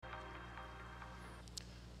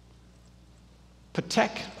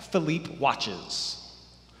Patek Philippe watches.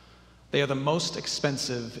 They are the most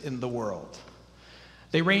expensive in the world.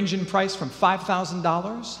 They range in price from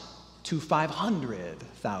 $5,000 to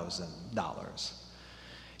 $500,000.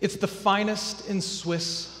 It's the finest in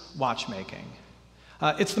Swiss watchmaking.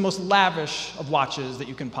 It's the most lavish of watches that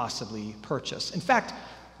you can possibly purchase. In fact,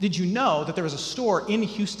 did you know that there is a store in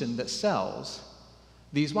Houston that sells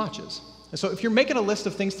these watches? And so if you're making a list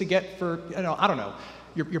of things to get for, I don't know,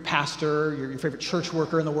 your pastor, your favorite church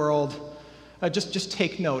worker in the world, just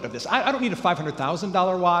take note of this. I don't need a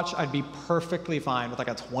 $500,000 watch. I'd be perfectly fine with like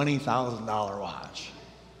a $20,000 watch.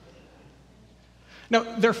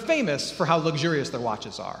 Now, they're famous for how luxurious their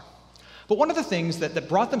watches are. But one of the things that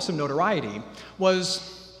brought them some notoriety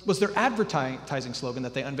was their advertising slogan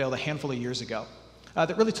that they unveiled a handful of years ago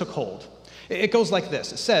that really took hold. It goes like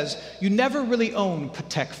this. It says, "You never really own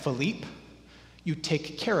Patek Philippe. You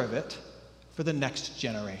take care of it for the next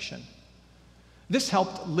generation." This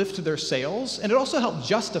helped lift their sales, and it also helped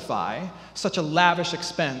justify such a lavish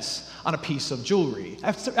expense on a piece of jewelry.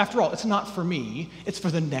 After all, it's not for me, it's for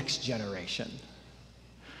the next generation.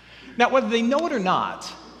 Now, whether they know it or not,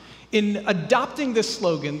 in adopting this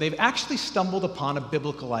slogan, they've actually stumbled upon a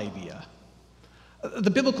biblical idea. The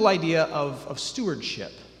biblical idea of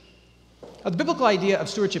stewardship. The biblical idea of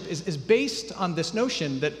stewardship is based on this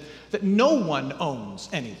notion that no one owns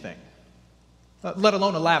anything, let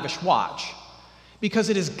alone a lavish watch, because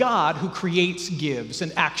it is God who creates, gives,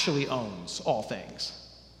 and actually owns all things.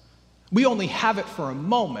 We only have it for a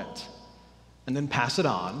moment and then pass it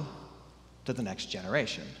on to the next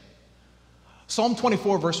generation. Psalm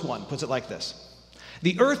 24, verse 1 puts it like this: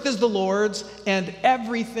 "The earth is the Lord's and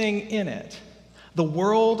everything in it, the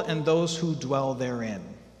world and those who dwell therein."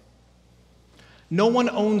 No one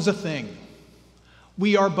owns a thing.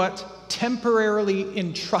 We are but temporarily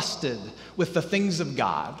entrusted with the things of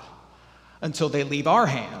God until they leave our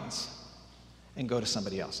hands and go to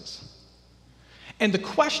somebody else's. And the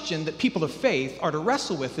question that people of faith are to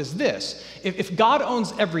wrestle with is this: if God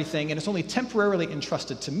owns everything and it's only temporarily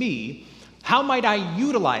entrusted to me, how might I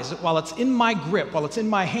utilize it while it's in my grip, while it's in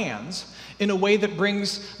my hands, in a way that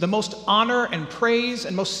brings the most honor and praise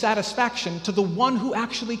and most satisfaction to the one who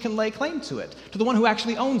actually can lay claim to it, to the one who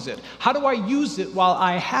actually owns it? How do I use it while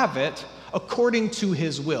I have it according to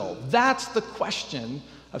his will? That's the question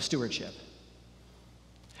of stewardship.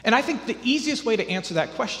 And I think the easiest way to answer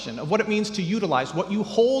that question of what it means to utilize what you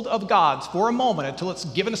hold of God's for a moment until it's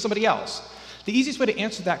given to somebody else, the easiest way to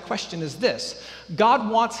answer that question is this: God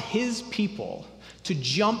wants his people to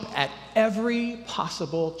jump at every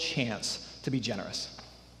possible chance to be generous.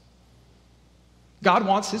 God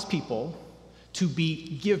wants his people to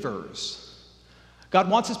be givers.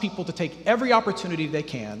 God wants his people to take every opportunity they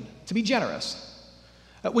can to be generous.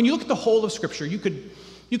 When you look at the whole of Scripture, you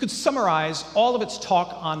could summarize all of its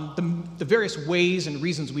talk on the various ways and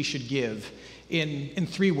reasons we should give in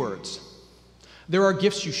 3 words. There are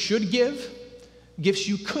gifts you should give, gifts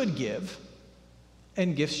you could give,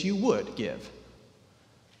 and gifts you would give.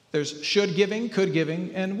 There's should giving, could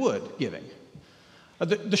giving, and would giving.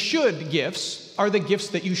 The should gifts are the gifts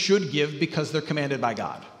that you should give because they're commanded by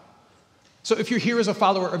God. So if you're here as a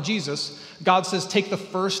follower of Jesus, God says, take the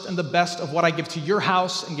first and the best of what I give to your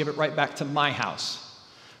house and give it right back to my house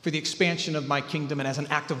for the expansion of my kingdom and as an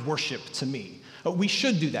act of worship to me. We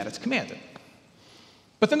should do that. It's commanded.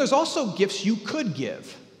 But then there's also gifts you could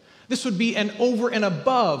give. This would be an over and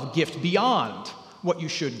above gift beyond what you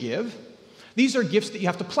should give. These are gifts that you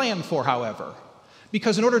have to plan for, however,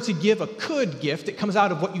 because in order to give a could gift, it comes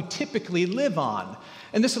out of what you typically live on.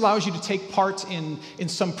 And this allows you to take part in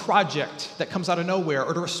some project that comes out of nowhere,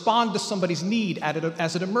 or to respond to somebody's need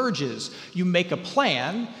as it emerges. You make a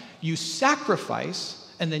plan, you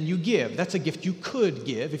sacrifice, and then you give. That's a gift you could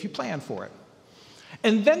give if you plan for it.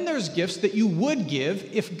 And then there's gifts that you would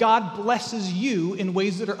give if God blesses you in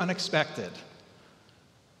ways that are unexpected.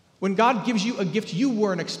 When God gives you a gift you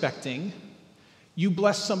weren't expecting, you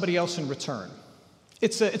bless somebody else in return.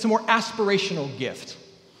 It's a more aspirational gift.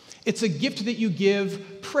 It's a gift that you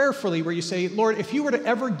give prayerfully, where you say, Lord, if you were to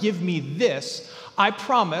ever give me this, I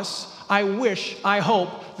promise, I wish, I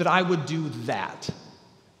hope that I would do that.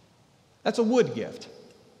 That's a would gift.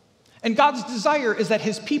 And God's desire is that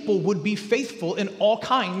his people would be faithful in all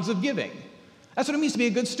kinds of giving. That's what it means to be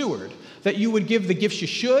a good steward, that you would give the gifts you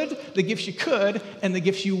should, the gifts you could, and the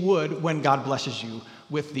gifts you would when God blesses you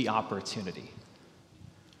with the opportunity.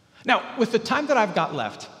 Now, with the time that I've got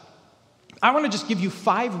left, I want to just give you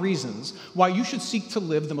 5 reasons why you should seek to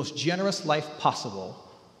live the most generous life possible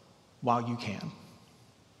while you can.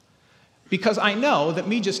 Because I know that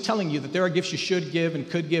me just telling you that there are gifts you should give and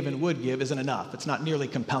could give and would give isn't enough. It's not nearly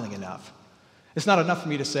compelling enough. It's not enough for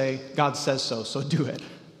me to say, God says so, so do it.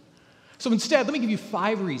 So instead, let me give you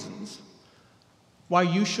 5 reasons why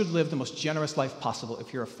you should live the most generous life possible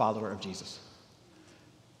if you're a follower of Jesus.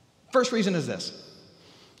 First reason is this: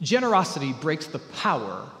 generosity breaks the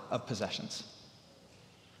power of possessions.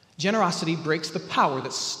 Generosity breaks the power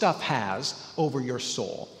that stuff has over your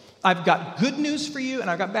soul. I've got good news for you and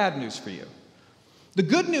I've got bad news for you. The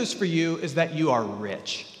good news for you is that you are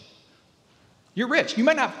rich. You're rich. You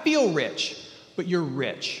might not feel rich, but you're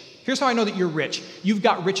rich. Here's how I know that you're rich. You've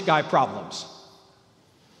got rich guy problems.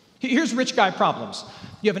 Here's rich guy problems.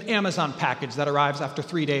 You have an Amazon package that arrives after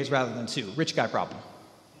 3 days rather than 2. Rich guy problem.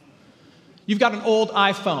 You've got an old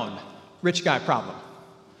iPhone. Rich guy problem.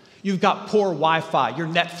 You've got poor Wi-Fi. Your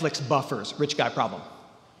Netflix buffers. Rich guy problem.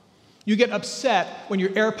 You get upset when your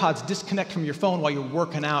AirPods disconnect from your phone while you're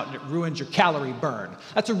working out and it ruins your calorie burn.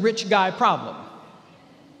 That's a rich guy problem.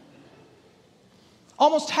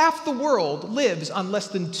 Almost half the world lives on less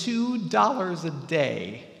than $2 a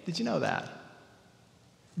day. Did you know that?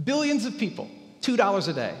 Billions of people, $2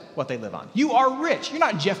 a day, what they live on. You are rich. You're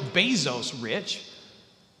not Jeff Bezos rich.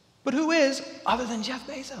 But who is other than Jeff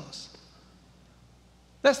Bezos?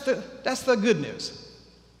 That's the good news.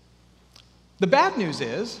 The bad news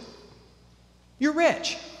is you're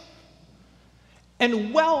rich.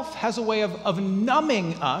 And wealth has a way of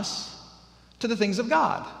numbing us to the things of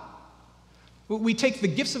God. We take the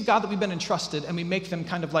gifts of God that we've been entrusted and we make them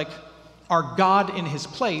kind of like our God in his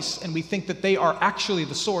place, and we think that they are actually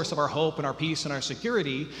the source of our hope and our peace and our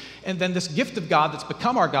security. And then this gift of God that's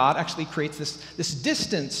become our God actually creates this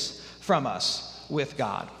distance from us with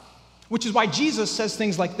God. Which is why Jesus says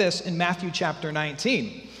things like this in Matthew chapter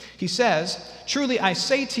 19. He says, "Truly I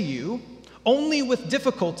say to you, only with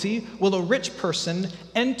difficulty will a rich person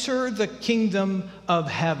enter the kingdom of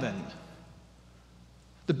heaven."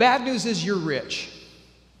 The bad news is you're rich,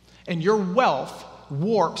 and your wealth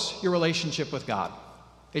warps your relationship with God.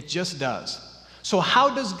 It just does. So how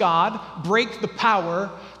does God break the power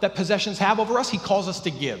that possessions have over us? He calls us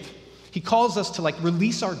to give. He calls us to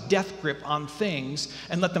release our death grip on things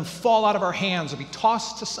and let them fall out of our hands or be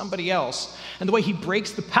tossed to somebody else. And the way he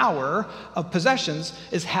breaks the power of possessions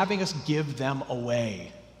is having us give them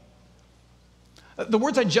away. The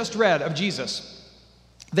words I just read of Jesus,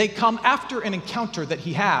 they come after an encounter that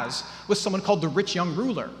he has with someone called the rich young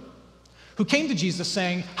ruler, who came to Jesus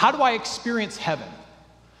saying, "How do I experience heaven?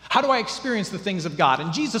 How do I experience the things of God?"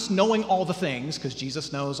 And Jesus, knowing all the things, because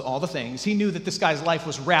Jesus knows all the things, he knew that this guy's life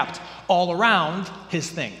was wrapped all around his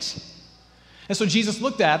things. And so Jesus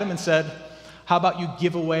looked at him and said, "How about you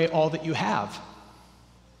give away all that you have?"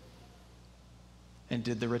 And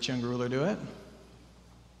did the rich young ruler do it?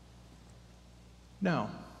 No.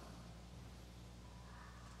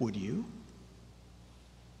 Would you?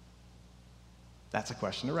 That's a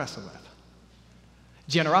question to wrestle with.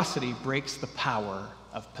 Generosity breaks the power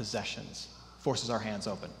of possessions, forces our hands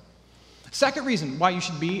open. Second reason why you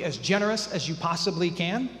should be as generous as you possibly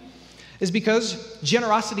can is because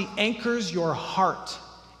generosity anchors your heart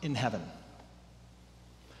in heaven.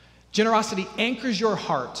 Generosity anchors your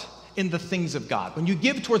heart in the things of God. When you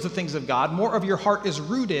give towards the things of God, more of your heart is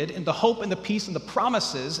rooted in the hope and the peace and the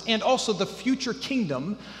promises and also the future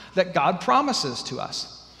kingdom that God promises to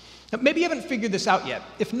us. Now, maybe you haven't figured this out yet.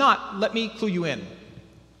 If not, let me clue you in.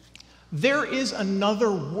 There is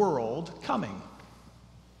another world coming.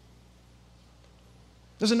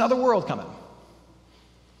 There's another world coming.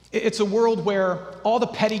 It's a world where all the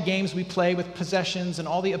petty games we play with possessions and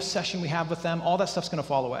all the obsession we have with them, all that stuff's going to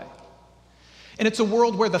fall away. And it's a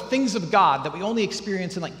world where the things of God that we only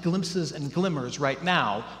experience in glimpses and glimmers right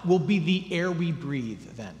now will be the air we breathe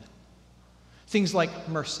then. Things like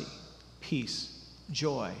mercy, peace,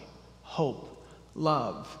 joy, hope,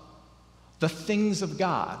 love, the things of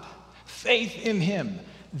God, faith in him,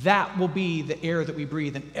 that will be the air that we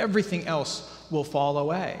breathe, and everything else will fall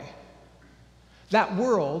away. That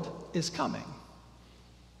world is coming.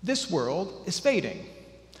 This world is fading.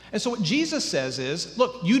 And so what Jesus says is,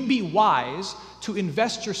 look, you'd be wise to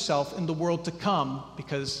invest yourself in the world to come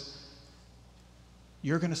because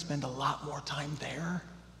you're going to spend a lot more time there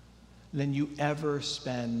than you ever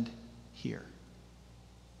spend here.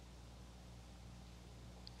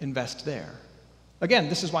 Invest there. Again,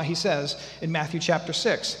 this is why he says in Matthew chapter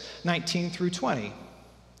 6, 19 through 20,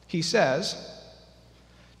 he says,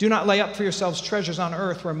 "Do not lay up for yourselves treasures on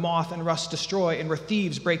earth where moth and rust destroy and where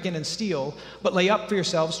thieves break in and steal, but lay up for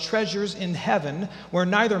yourselves treasures in heaven where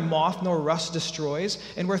neither moth nor rust destroys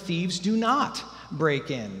and where thieves do not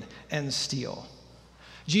break in and steal."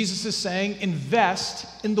 Jesus is saying, invest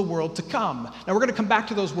in the world to come. Now, we're going to come back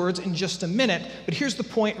to those words in just a minute, but here's the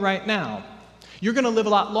point right now. You're going to live a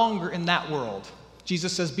lot longer in that world.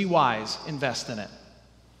 Jesus says, be wise, invest in it.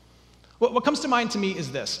 What comes to mind to me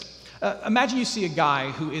is this. Imagine you see a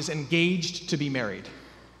guy who is engaged to be married.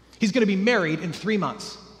 He's going to be married in 3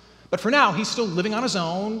 months. But for now, he's still living on his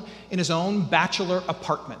own in his own bachelor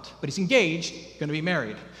apartment. But he's engaged, going to be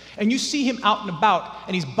married. And you see him out and about,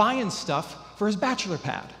 and he's buying stuff for his bachelor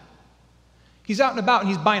pad. He's out and about, and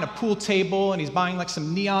he's buying a pool table, and he's buying like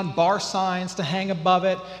some neon bar signs to hang above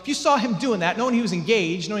it. If you saw him doing that, knowing he was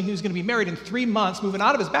engaged, knowing he was going to be married in 3 months, moving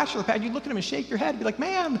out of his bachelor pad, you'd look at him and shake your head and be like,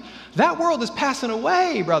 man, that world is passing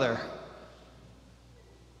away, brother.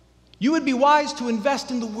 You would be wise to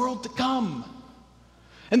invest in the world to come.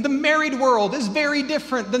 And the married world is very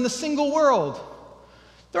different than the single world.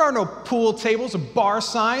 There are no pool tables or bar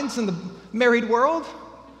signs in the married world.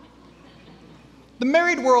 The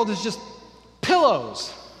married world is just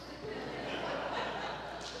pillows.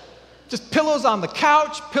 Just pillows on the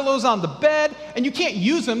couch, pillows on the bed, and you can't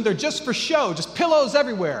use them, they're just for show, just pillows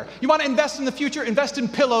everywhere. You want to invest in the future? Invest in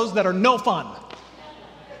pillows that are no fun.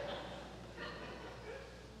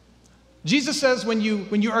 Jesus says when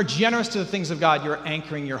you are generous to the things of God, you're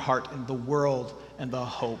anchoring your heart in the world and the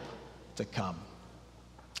hope to come.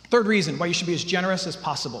 Third reason why you should be as generous as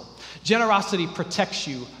possible. Generosity protects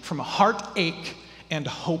you from heartache and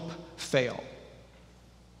hope fail.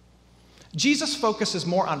 Jesus focuses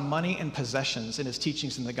more on money and possessions in his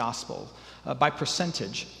teachings in the gospel by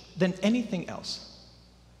percentage than anything else.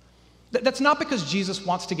 That's not because Jesus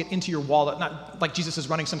wants to get into your wallet, not like Jesus is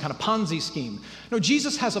running some kind of Ponzi scheme. No,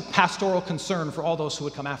 Jesus has a pastoral concern for all those who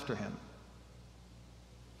would come after him.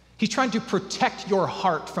 He's trying to protect your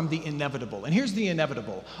heart from the inevitable. And here's the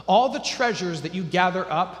inevitable. All the treasures that you gather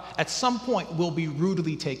up at some point will be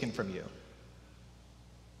rudely taken from you.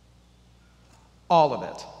 All of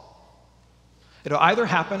it. It'll either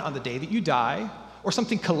happen on the day that you die, or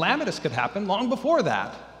something calamitous could happen long before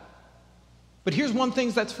that. But here's one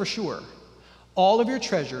thing that's for sure. All of your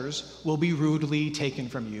treasures will be rudely taken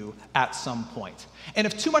from you at some point. And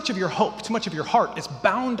if too much of your hope, too much of your heart is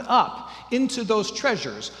bound up into those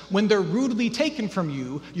treasures, when they're rudely taken from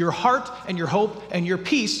you, your heart and your hope and your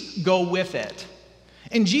peace go with it.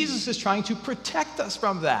 And Jesus is trying to protect us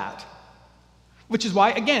from that. Which is why,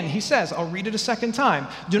 again, he says, I'll read it a second time,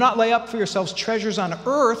 do not lay up for yourselves treasures on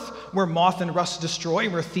earth where moth and rust destroy,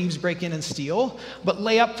 where thieves break in and steal, but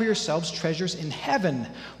lay up for yourselves treasures in heaven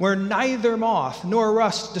where neither moth nor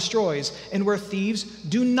rust destroys, and where thieves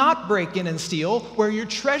do not break in and steal. Where your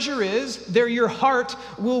treasure is, there your heart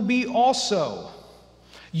will be also.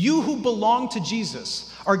 You who belong to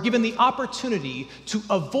Jesus are given the opportunity to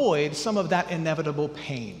avoid some of that inevitable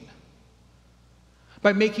pain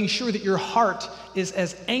by making sure that your heart is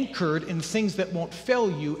as anchored in things that won't fail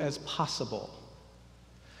you as possible.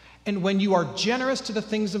 And when you are generous to the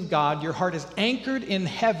things of God, your heart is anchored in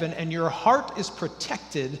heaven, and your heart is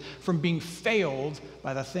protected from being failed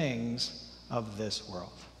by the things of this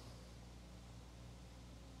world.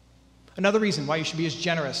 Another reason why you should be as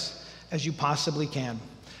generous as you possibly can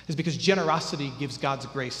is because generosity gives God's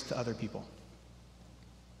grace to other people.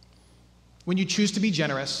 When you choose to be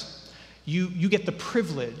generous, you get the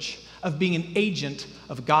privilege of being an agent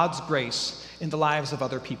of God's grace in the lives of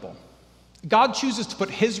other people. God chooses to put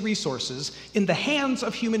his resources in the hands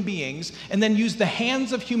of human beings and then use the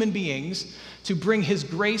hands of human beings to bring his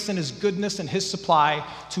grace and his goodness and his supply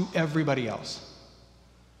to everybody else.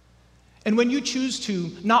 And when you choose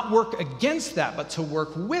to not work against that, but to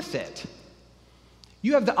work with it,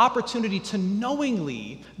 you have the opportunity to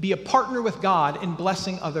knowingly be a partner with God in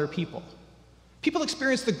blessing other people. People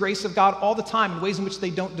experience the grace of God all the time in ways in which they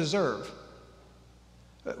don't deserve.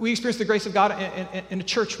 We experience the grace of God in a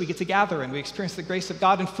church we get to gather in. We experience the grace of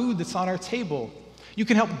God in food that's on our table. You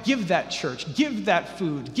can help give that church, give that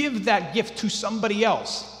food, give that gift to somebody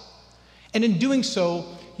else. And in doing so,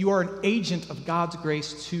 you are an agent of God's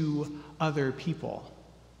grace to other people.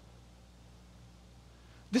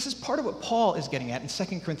 This is part of what Paul is getting at in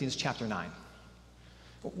 2 Corinthians chapter 9,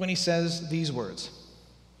 when he says these words.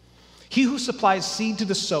 He who supplies seed to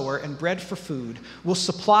the sower and bread for food will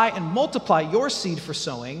supply and multiply your seed for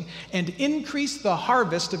sowing and increase the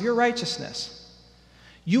harvest of your righteousness.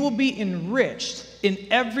 You will be enriched in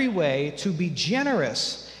every way to be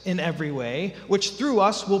generous in every way, which through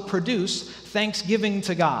us will produce thanksgiving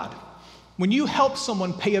to God. When you help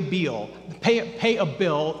someone pay a bill,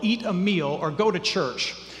 eat a meal, or go to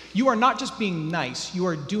church, you are not just being nice, you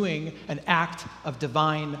are doing an act of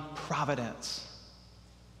divine providence.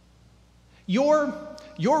 Your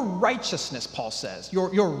righteousness, Paul says,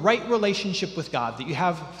 your right relationship with God that you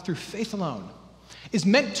have through faith alone, is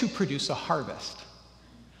meant to produce a harvest.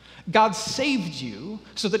 God saved you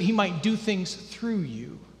so that he might do things through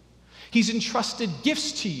you. He's entrusted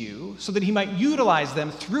gifts to you so that he might utilize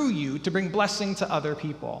them through you to bring blessing to other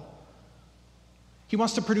people. He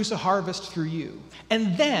wants to produce a harvest through you.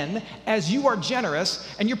 And then, as you are generous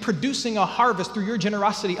and you're producing a harvest through your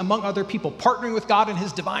generosity among other people, partnering with God in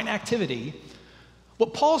his divine activity,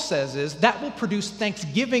 what Paul says is that will produce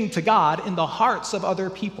thanksgiving to God in the hearts of other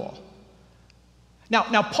people.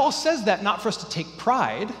 Now, Paul says that not for us to take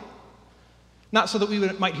pride, not so that we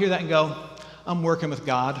might hear that and go, I'm working with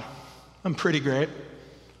God, I'm pretty great.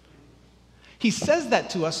 He says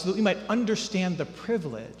that to us so that we might understand the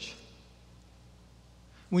privilege.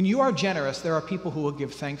 When you are generous, there are people who will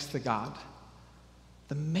give thanks to God,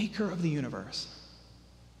 the maker of the universe,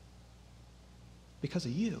 because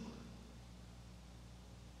of you.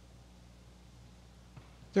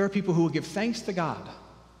 There are people who will give thanks to God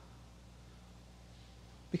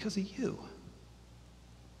because of you.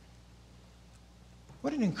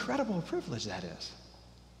 What an incredible privilege that is.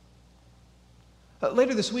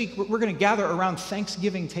 Later this week, we're going to gather around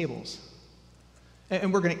Thanksgiving tables.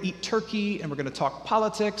 And we're going to eat turkey, and we're going to talk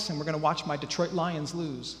politics, and we're going to watch my Detroit Lions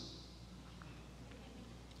lose.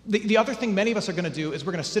 The other thing many of us are going to do is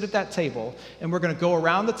we're going to sit at that table, and we're going to go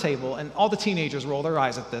around the table, and all the teenagers roll their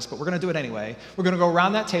eyes at this, but we're going to do it anyway. We're going to go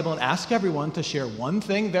around that table and ask everyone to share one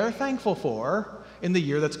thing they're thankful for in the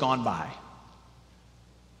year that's gone by.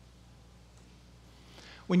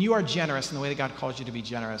 When you are generous in the way that God calls you to be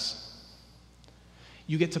generous,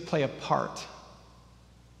 you get to play a part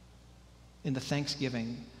in the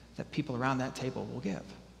thanksgiving that people around that table will give.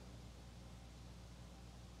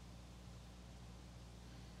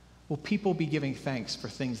 Will people be giving thanks for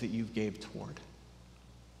things that you gave toward?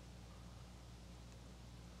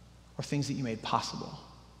 Or things that you made possible?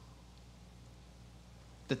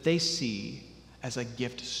 That they see as a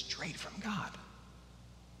gift straight from God.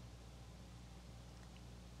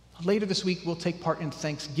 Later this week, we'll take part in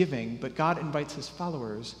Thanksgiving, but God invites his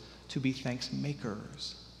followers to be thanks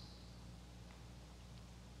makers.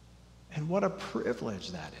 And what a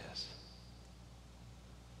privilege that is.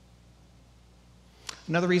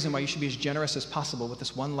 Another reason why you should be as generous as possible with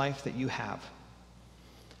this one life that you have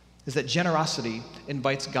is that generosity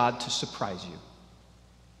invites God to surprise you.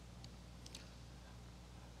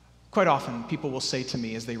 Quite often, people will say to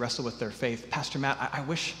me as they wrestle with their faith, Pastor Matt, I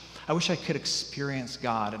wish I could experience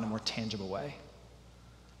God in a more tangible way.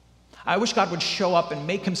 I wish God would show up and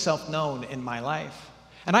make himself known in my life.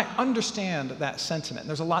 And I understand that sentiment.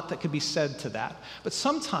 There's a lot that could be said to that. But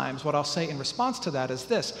sometimes what I'll say in response to that is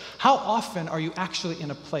this: how often are you actually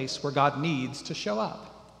in a place where God needs to show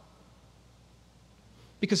up?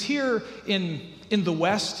 Because here in the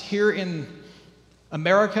West, here in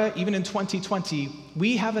America, even in 2020,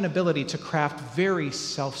 we have an ability to craft very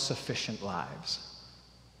self-sufficient lives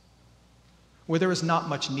where there is not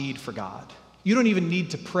much need for God. You don't even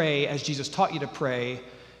need to pray as Jesus taught you to pray,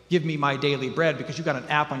 give me my daily bread, because you've got an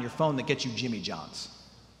app on your phone that gets you Jimmy John's.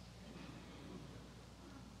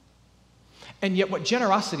 And yet what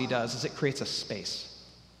generosity does is it creates a space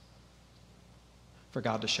for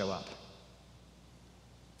God to show up.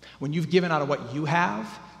 When you've given out of what you have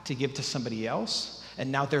to give to somebody else,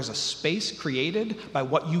 and now there's a space created by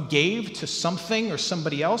what you gave to something or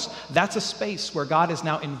somebody else, that's a space where God is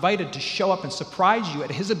now invited to show up and surprise you at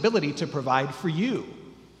his ability to provide for you.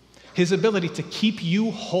 His ability to keep you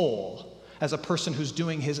whole as a person who's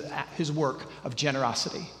doing his work of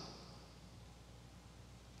generosity.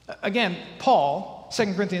 Again, Paul,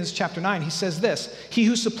 2 Corinthians chapter 9, he says this: he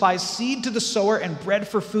who supplies seed to the sower and bread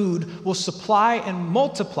for food will supply and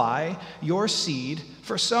multiply your seed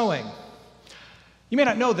for sowing. You may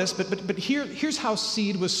not know this, but here's how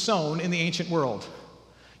seed was sown in the ancient world.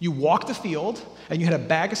 You walked the field, and you had a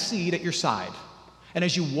bag of seed at your side. And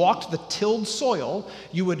as you walked the tilled soil,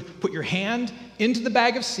 you would put your hand into the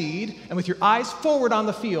bag of seed, and with your eyes forward on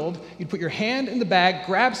the field, you'd put your hand in the bag,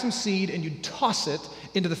 grab some seed, and you'd toss it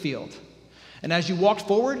into the field. And as you walked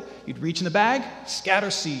forward, you'd reach in the bag,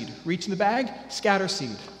 scatter seed. Reach in the bag, scatter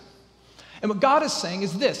seed. And what God is saying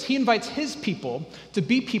is this: he invites his people to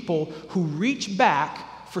be people who reach back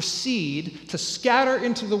for seed to scatter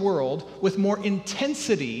into the world with more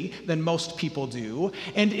intensity than most people do,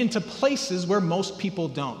 and into places where most people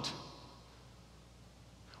don't.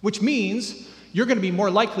 Which means you're going to be more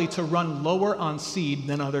likely to run lower on seed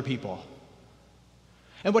than other people.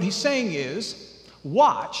 And what he's saying is,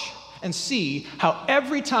 watch and see how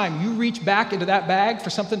every time you reach back into that bag for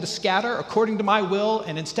something to scatter according to my will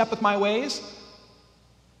and in step with my ways,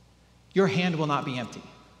 your hand will not be empty.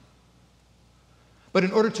 But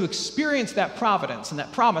in order to experience that providence and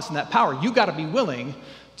that promise and that power, you've got to be willing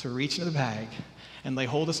to reach into the bag and lay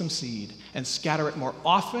hold of some seed and scatter it more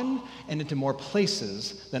often and into more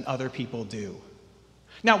places than other people do.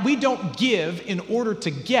 Now, we don't give in order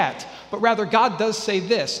to get, but rather God does say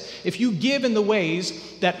this: if you give in the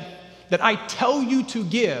ways that I tell you to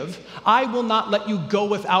give, I will not let you go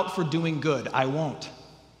without for doing good. I won't.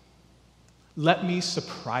 Let me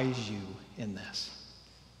surprise you in this.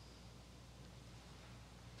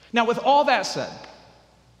 Now, with all that said,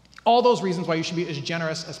 all those reasons why you should be as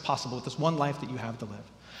generous as possible with this one life that you have to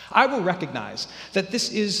live, I will recognize that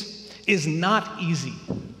this is not easy.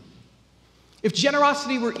 If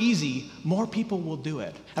generosity were easy, more people will do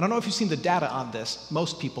it. I don't know if you've seen the data on this.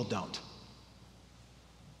 Most people don't.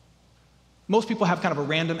 Most people have kind of a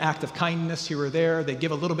random act of kindness here or there. They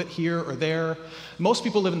give a little bit here or there. Most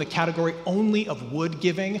people live in the category only of would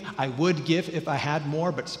giving. I would give if I had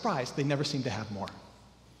more, but surprise, they never seem to have more.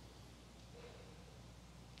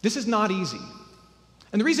 This is not easy.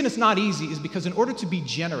 And the reason it's not easy is because in order to be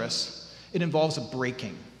generous, it involves a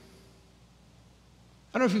breaking.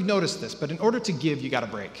 I don't know if you've noticed this, but in order to give, you got to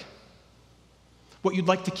break. What you'd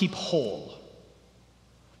like to keep whole,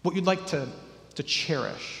 what you'd like to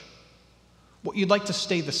cherish, what you'd like to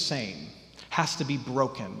stay the same has to be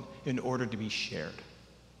broken in order to be shared.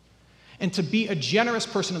 And to be a generous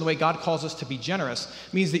person in the way God calls us to be generous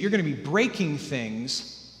means that you're going to be breaking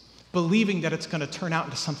things, believing that it's going to turn out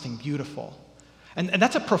into something beautiful. And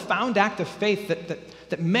that's a profound act of faith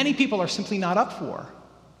that many people are simply not up for.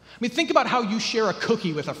 I mean, think about how you share a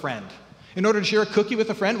cookie with a friend. In order to share a cookie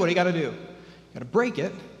with a friend, what do you got to do? You got to break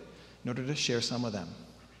it in order to share some with them.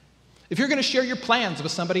 If you're going to share your plans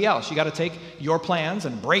with somebody else, you got to take your plans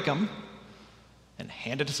and break them and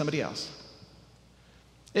hand it to somebody else.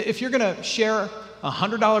 If you're going to share a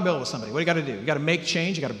 $100 bill with somebody, what do you got to do? You got to make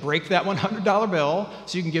change. You got to break that $100 bill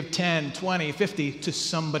so you can give 10, 20, 50 to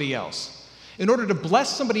somebody else. In order to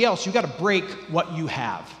bless somebody else, you got to break what you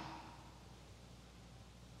have.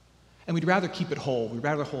 And we'd rather keep it whole. We'd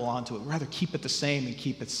rather hold on to it. We'd rather keep it the same and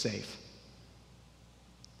keep it safe.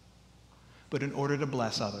 But in order to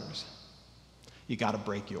bless others, you got to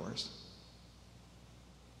break yours.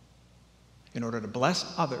 In order to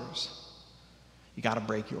bless others, you got to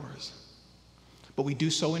break yours. But we do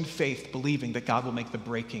so in faith, believing that God will make the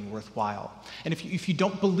breaking worthwhile. And if you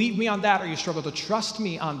don't believe me on that, or you struggle to trust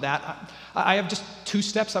me on that, I have just 2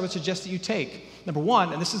 steps I would suggest that you take. Number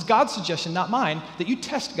 1, and this is God's suggestion, not mine, that you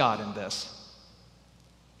test God in this.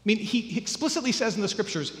 I mean, he explicitly says in the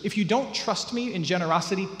scriptures, if you don't trust me in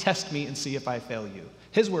generosity, test me and see if I fail you.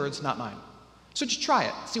 His words, not mine. So just try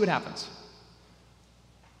it, see what happens.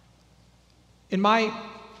 In my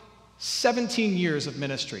 17 years of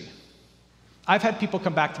ministry, I've had people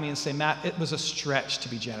come back to me and say, Matt, it was a stretch to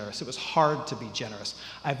be generous. It was hard to be generous.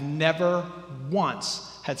 I've never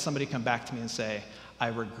once had somebody come back to me and say, I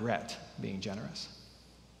regret being generous.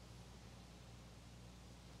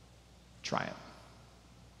 Try it.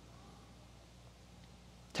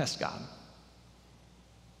 Test God.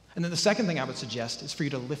 And then the second thing I would suggest is for you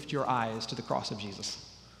to lift your eyes to the cross of Jesus.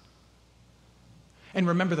 And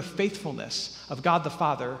remember the faithfulness of God the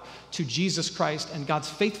Father to Jesus Christ and God's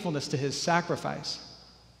faithfulness to his sacrifice.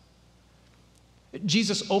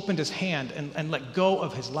 Jesus opened his hand and let go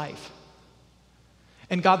of his life.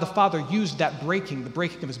 And God the Father used that breaking, the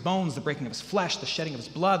breaking of his bones, the breaking of his flesh, the shedding of his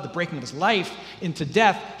blood, the breaking of his life into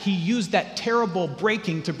death. He used that terrible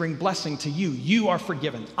breaking to bring blessing to you. You are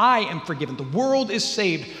forgiven. I am forgiven. The world is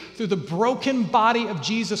saved through the broken body of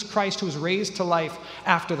Jesus Christ who was raised to life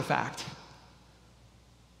after the fact.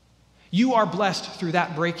 You are blessed through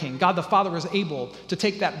that breaking. God the Father is able to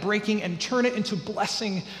take that breaking and turn it into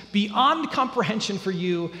blessing beyond comprehension for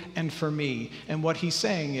you and for me. And what he's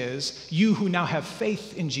saying is, you who now have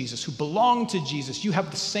faith in Jesus, who belong to Jesus, you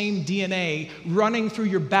have the same DNA running through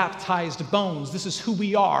your baptized bones. This is who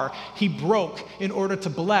we are. He broke in order to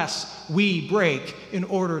bless. We break in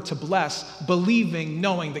order to bless, believing,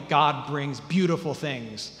 knowing that God brings beautiful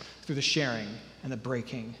things through the sharing and the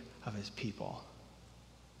breaking of his people.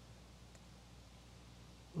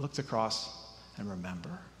 Look across and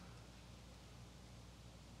remember.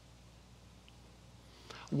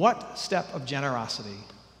 What step of generosity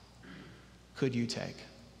could you take?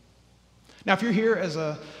 Now, if you're here as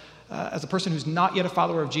a person who's not yet a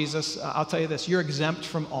follower of Jesus, I'll tell you this, you're exempt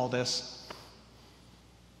from all this.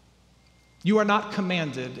 You are not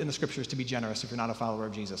commanded in the scriptures to be generous if you're not a follower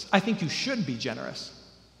of Jesus. I think you should be generous.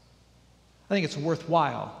 I think it's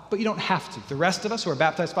worthwhile, but you don't have to. The rest of us who are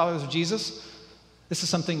baptized followers of Jesus, this is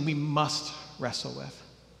something we must wrestle with.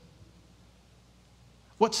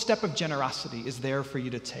 What step of generosity is there for you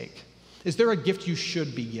to take? Is there a gift you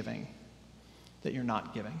should be giving that you're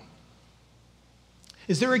not giving?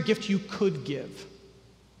 Is there a gift you could give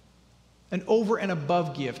an over and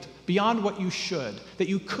above gift beyond what you should, that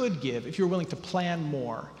you could give if you're willing to plan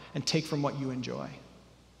more and take from what you enjoy?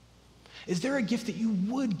 Is there a gift that you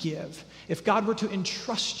would give if God were to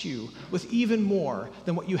entrust you with even more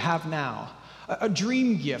than what you have now? A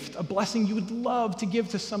dream gift, a blessing you would love to give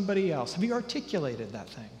to somebody else. Have you articulated that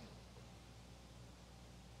thing?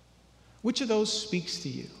 Which of those speaks to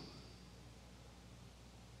you?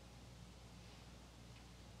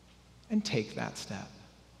 And take that step.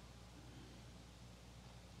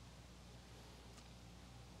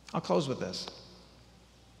 I'll close with this.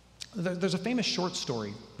 There's a famous short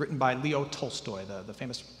story written by Leo Tolstoy, the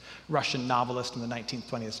famous Russian novelist in the 19th,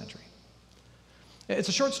 20th century. It's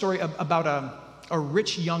a short story about a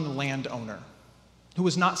rich young landowner who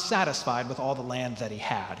was not satisfied with all the land that he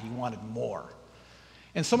had. He wanted more.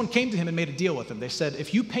 And someone came to him and made a deal with him. They said,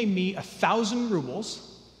 if you pay me 1,000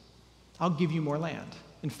 rubles, I'll give you more land.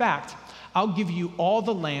 In fact, I'll give you all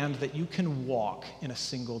the land that you can walk in a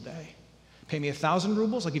single day. Pay me 1,000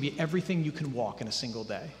 rubles, I'll give you everything you can walk in a single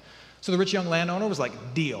day. So the rich young landowner was like,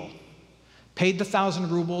 deal. Paid the 1,000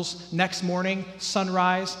 rubles. Next morning,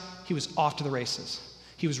 sunrise, he was off to the races.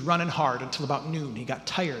 He was running hard until about noon. He got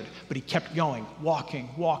tired, but he kept going,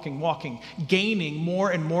 walking, gaining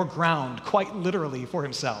more and more ground, quite literally for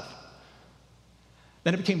himself.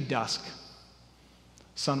 Then it became dusk.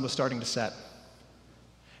 Sun was starting to set.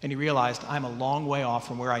 And he realized, I'm a long way off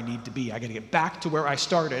from where I need to be. I got to get back to where I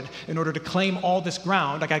started in order to claim all this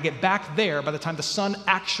ground. I got to get back there by the time the sun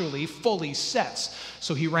actually fully sets.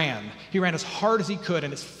 So he ran. He ran as hard as he could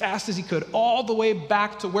and as fast as he could, all the way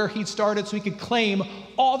back to where he'd started so he could claim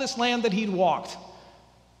all this land that he'd walked.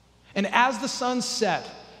 And as the sun set,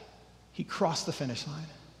 he crossed the finish line.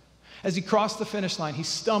 As he crossed the finish line, he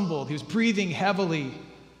stumbled. He was breathing heavily.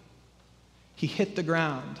 He hit the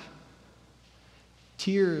ground.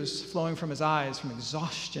 Tears flowing from his eyes from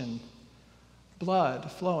exhaustion,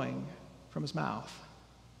 blood flowing from his mouth.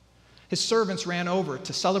 His servants ran over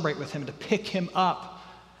to celebrate with him, to pick him up.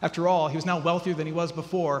 After all, he was now wealthier than he was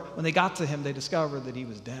before. When they got to him, they discovered that he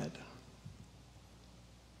was dead.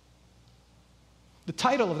 The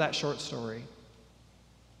title of that short story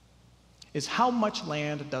is How Much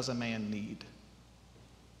Land Does a Man Need?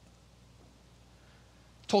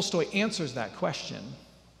 Tolstoy answers that question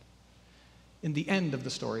in the end of the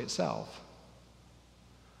story itself,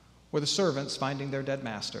 where the servants, finding their dead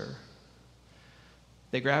master,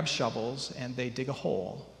 they grab shovels and they dig a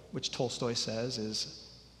hole, which Tolstoy says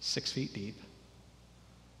is 6 feet deep,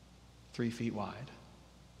 3 feet wide.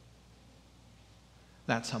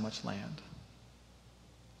 That's how much land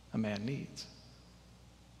a man needs.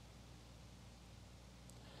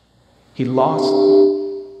 He lost,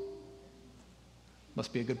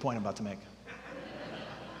 must be a good point I'm about to make.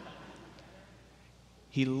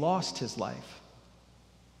 He lost his life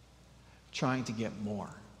trying to get more,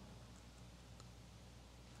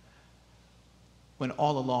 when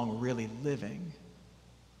all along really living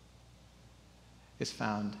is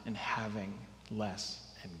found in having less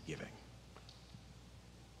and giving.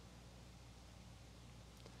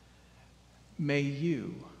 May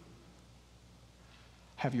you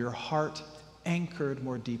have your heart anchored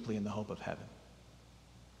more deeply in the hope of heaven.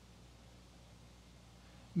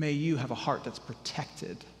 May you have a heart that's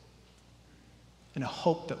protected and a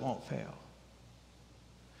hope that won't fail.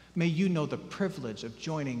 May you know the privilege of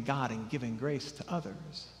joining God in giving grace to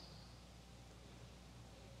others.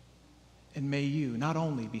 And may you not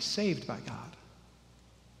only be saved by God,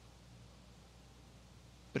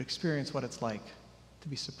 but experience what it's like to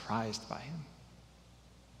be surprised by Him.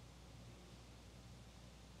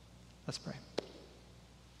 Let's pray.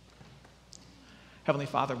 Heavenly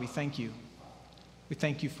Father, we thank you. We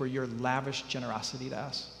thank you for your lavish generosity to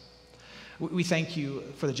us. We thank you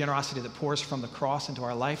for the generosity that pours from the cross into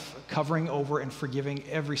our life, covering over and forgiving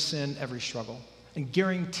every sin, every struggle, and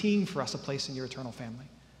guaranteeing for us a place in your eternal family.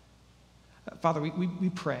 Father, we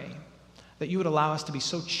pray that you would allow us to be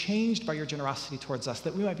so changed by your generosity towards us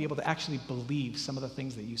that we might be able to actually believe some of the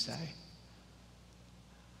things that you say.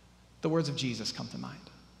 The words of Jesus come to mind.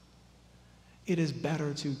 It is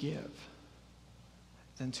better to give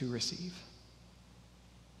than to receive.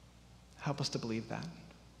 Help us to believe that.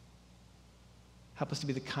 Help us to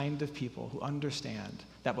be the kind of people who understand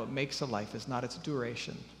that what makes a life is not its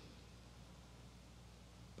duration,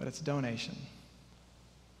 but its donation.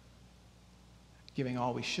 Giving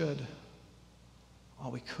all we should,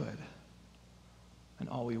 all we could, and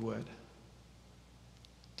all we would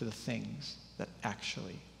to the things that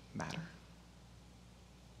actually matter.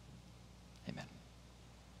 Amen.